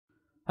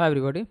Hi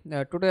everybody.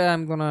 Today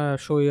I'm gonna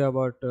show you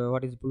about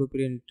what is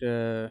blueprint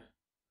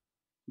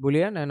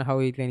boolean and how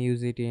we can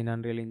use it in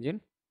Unreal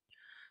Engine.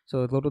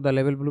 So go to the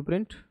level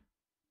blueprint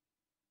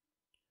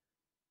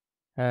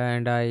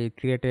and I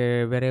create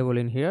a variable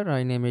in here.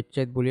 I name it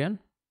chat boolean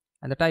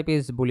and the type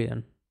is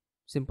boolean.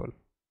 Simple.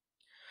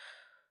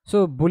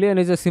 So boolean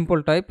is a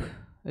simple type.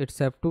 It's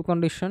have two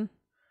condition.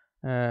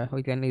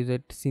 We can use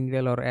it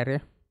single or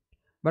array,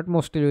 but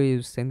mostly we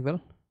use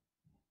single.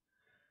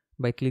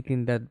 By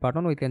clicking that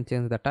button we can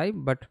change the type,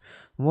 but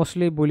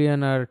mostly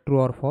boolean are true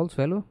or false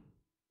value.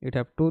 It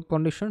have two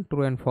condition,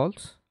 true and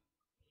false.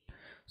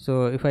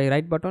 So if I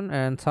right button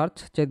and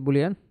search check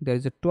boolean, there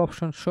is a two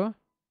options show.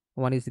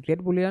 One is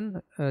get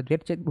boolean,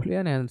 get check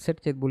boolean and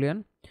set check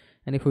boolean.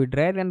 And if we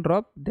drag and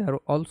drop, there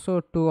are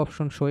also two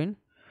options showing.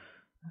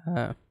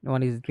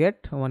 One is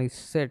get, one is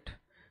set.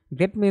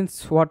 Get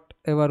means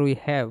whatever we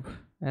have,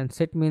 and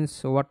set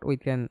means what we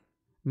can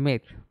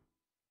make.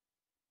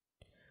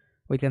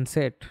 We can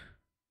set.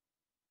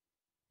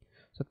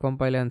 So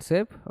compile and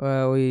save.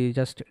 We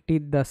just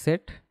did the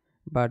set,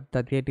 but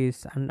the get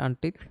is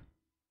unticked.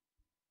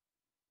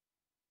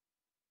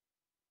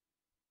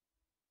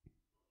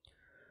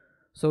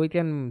 So we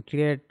can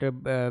create a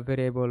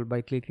variable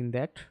by clicking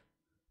that,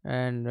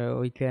 and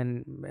we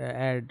can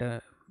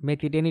add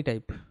make it any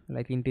type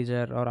like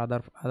integer or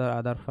other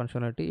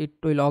functionality. It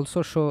will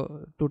also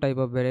show two type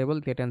of variable,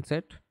 get and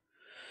set,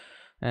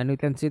 and we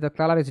can see the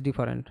color is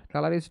different,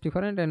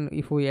 and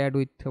if we add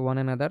with one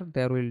another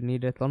there will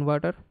need a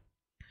converter.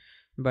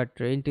 But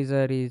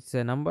integer is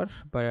a number,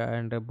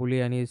 and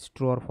boolean is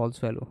true or false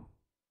value.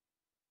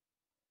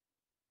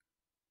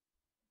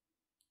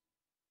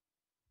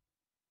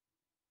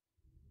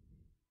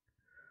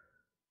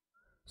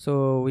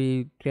 So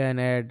we can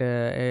add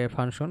a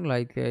function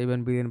like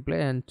even begin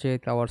play and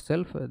check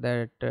ourselves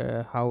that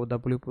how the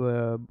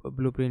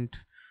blueprint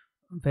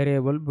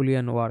variable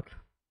boolean work.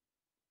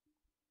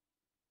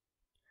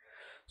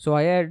 So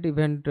I add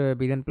event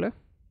begin play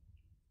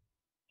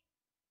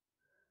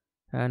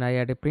and I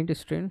add a print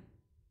string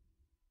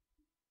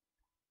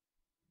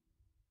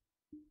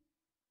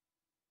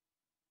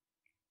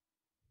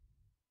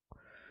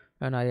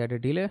and I add a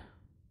delay.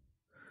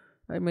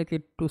 I make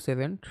it 2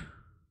 seconds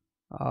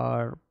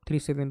or 3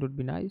 seconds would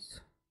be nice.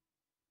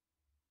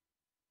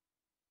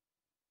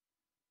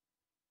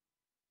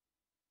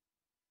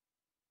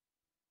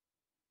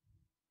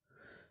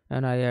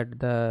 And I add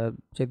the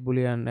check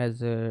boolean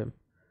as a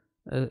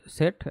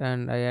set,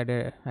 and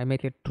I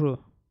make it true.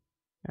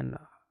 And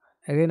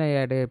again I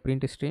add a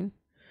print string.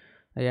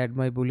 I add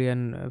my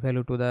boolean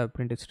value to the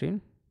print string,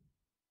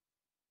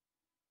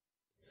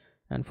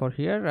 and for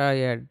here I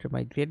add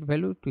my get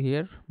value to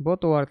here.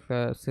 Both work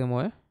same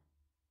way,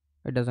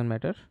 it doesn't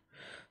matter.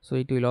 So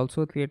it will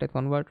also create a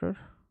converter.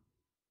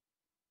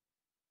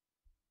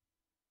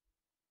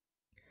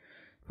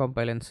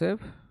 Compile and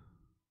save,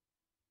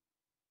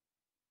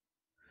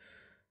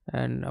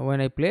 and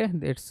when I play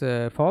it's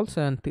false,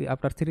 and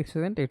after 3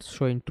 seconds it's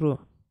showing true,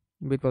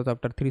 because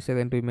after 3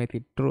 seconds we make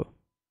it true.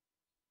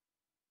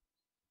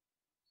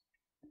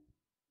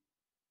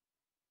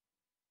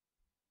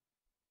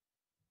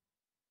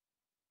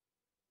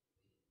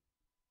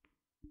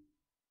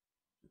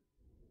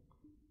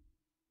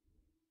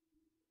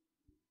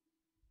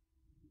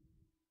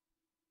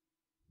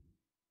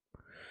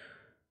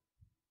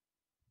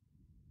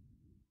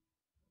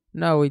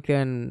 Now we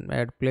can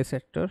add place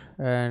actor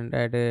and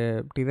add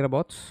a trigger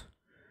box.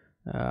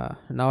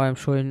 Now I'm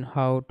showing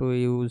how to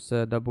use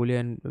the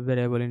boolean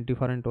variable in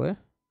different way,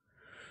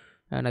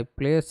 and I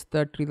place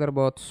the trigger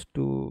box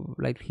to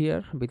like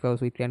here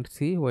because we can't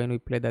see when we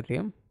play the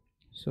game.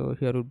 So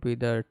here would be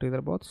the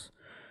trigger box,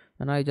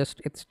 and I just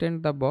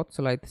extend the box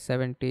like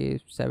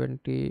 70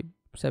 70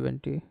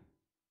 70,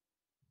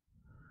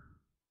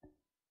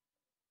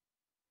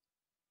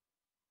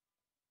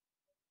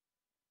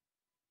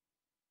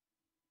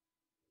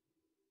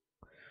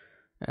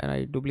 and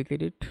I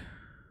duplicate it.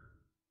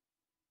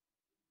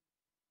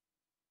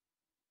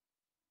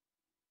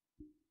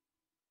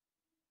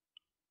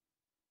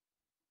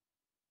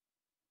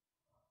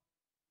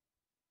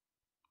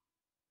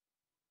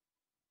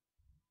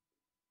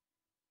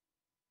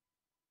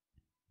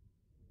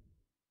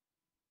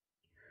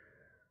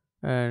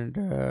 And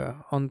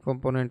on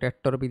component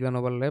actor begin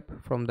overlap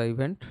from the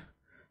event,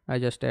 I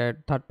just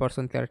add third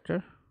person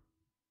character,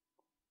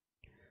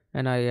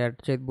 and I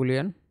add check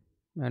boolean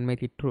and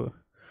make it true.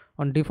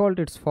 On default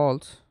it's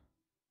false.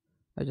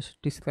 I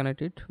just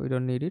disconnect it, we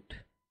don't need it.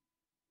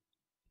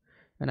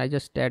 And I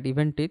just add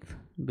event teeth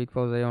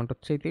because I want to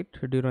check it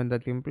during the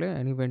gameplay,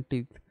 and event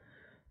teeth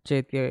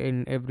check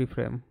in every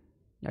frame.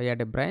 I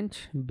add a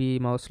branch, B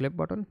mouse left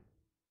button.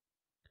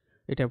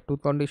 It have two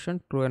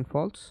condition, true and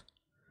false.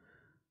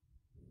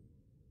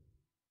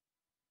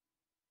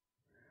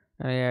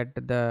 I add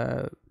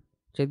the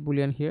check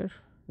boolean here.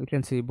 You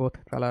can see both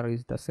color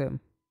is the same.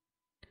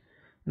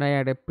 And I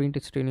add a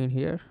print string in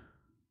here,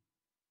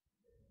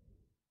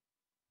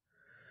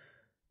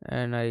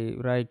 and I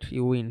write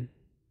you win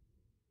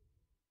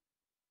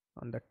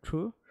on the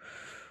true,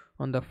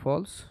 on the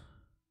false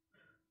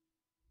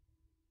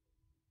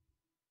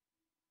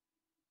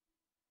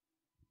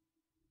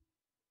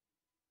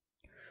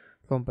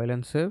compile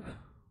and save.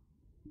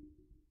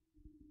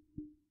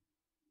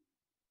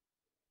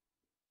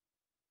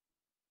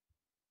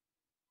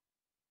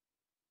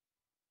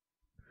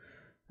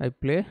 I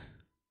play,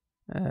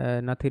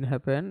 nothing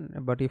happen,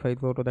 but if I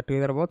go to the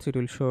trigger box, it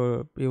will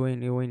show you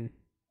win,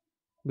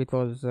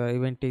 because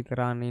event is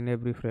run in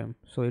every frame,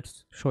 so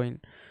it's showing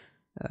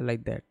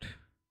like that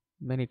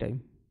many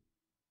time.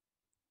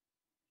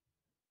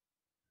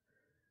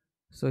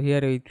 So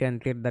here we can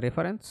get the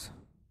reference,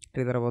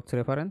 trigger box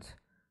reference.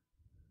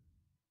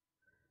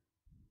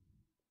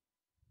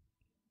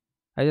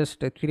 I just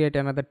create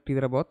another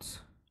trigger box,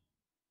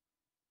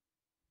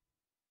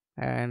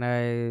 and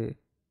I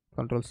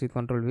control C,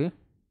 control V.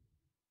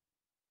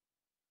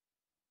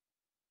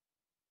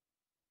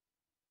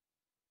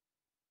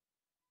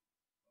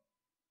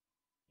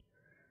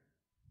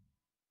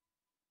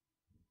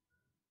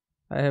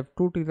 I have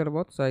two trigger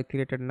box. I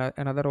created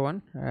another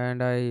one,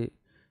 and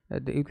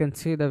you can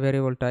see the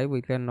variable type.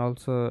 We can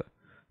also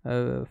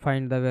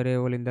find the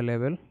variable in the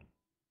label.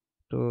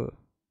 To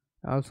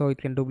also we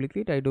can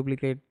duplicate. I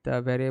duplicate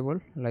the variable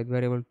like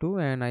variable 2,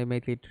 and I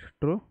make it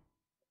true.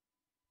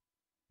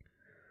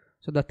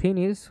 So the thing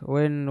is,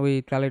 when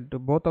we collect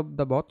both of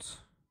the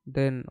bots,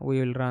 then we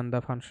will run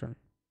the function.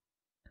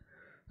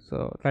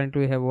 So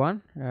currently we have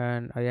one,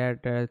 and I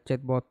add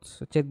chat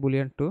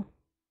boolean 2,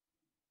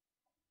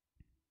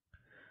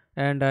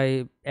 and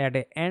I add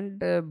a end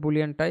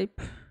boolean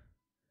type.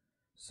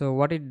 So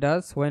what it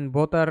does, when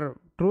both are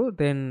true,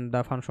 then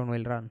the function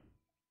will run,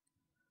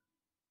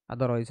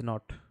 otherwise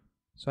not.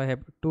 So I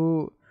have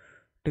two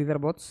trigger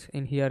bots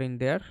in here, in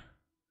there,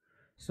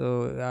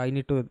 so I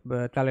need to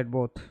collect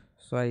both.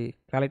 So I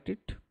collect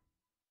it,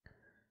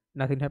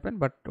 nothing happened,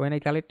 but when I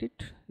collect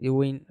it, you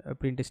win,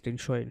 print string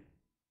showing.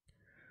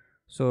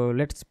 So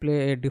let's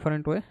play a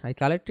different way. I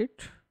collect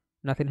it,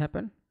 nothing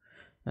happened,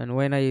 and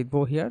when I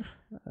go here,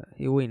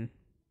 you win.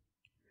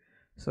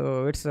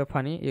 So it's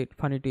funny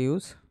to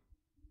use.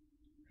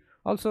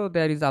 Also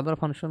there is other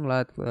function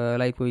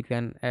like we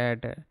can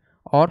add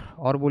or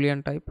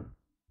boolean type.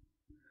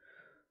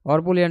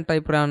 Or boolean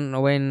type run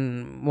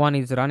when one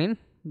is running,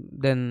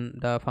 then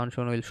the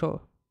function will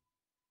show.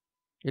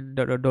 It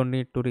don't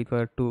need to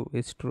require 2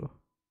 is true.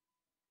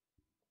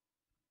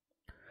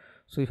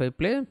 So if I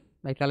play,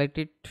 I collect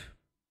it,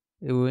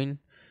 you win,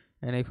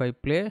 and if I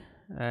play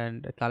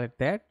and collect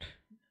that,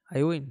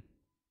 I win.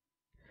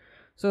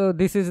 So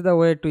this is the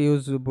way to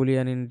use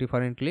boolean in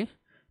differently.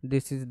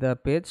 This is the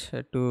page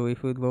to,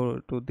 if you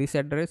go to this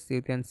address,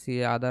 you can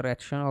see other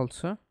action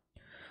also.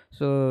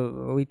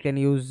 So we can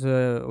use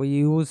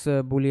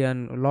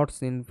boolean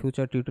lots in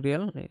future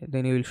tutorial,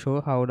 then you will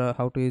show how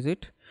to use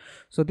it.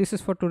 So this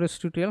is for today's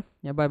tutorial.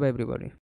 Yeah, bye bye everybody.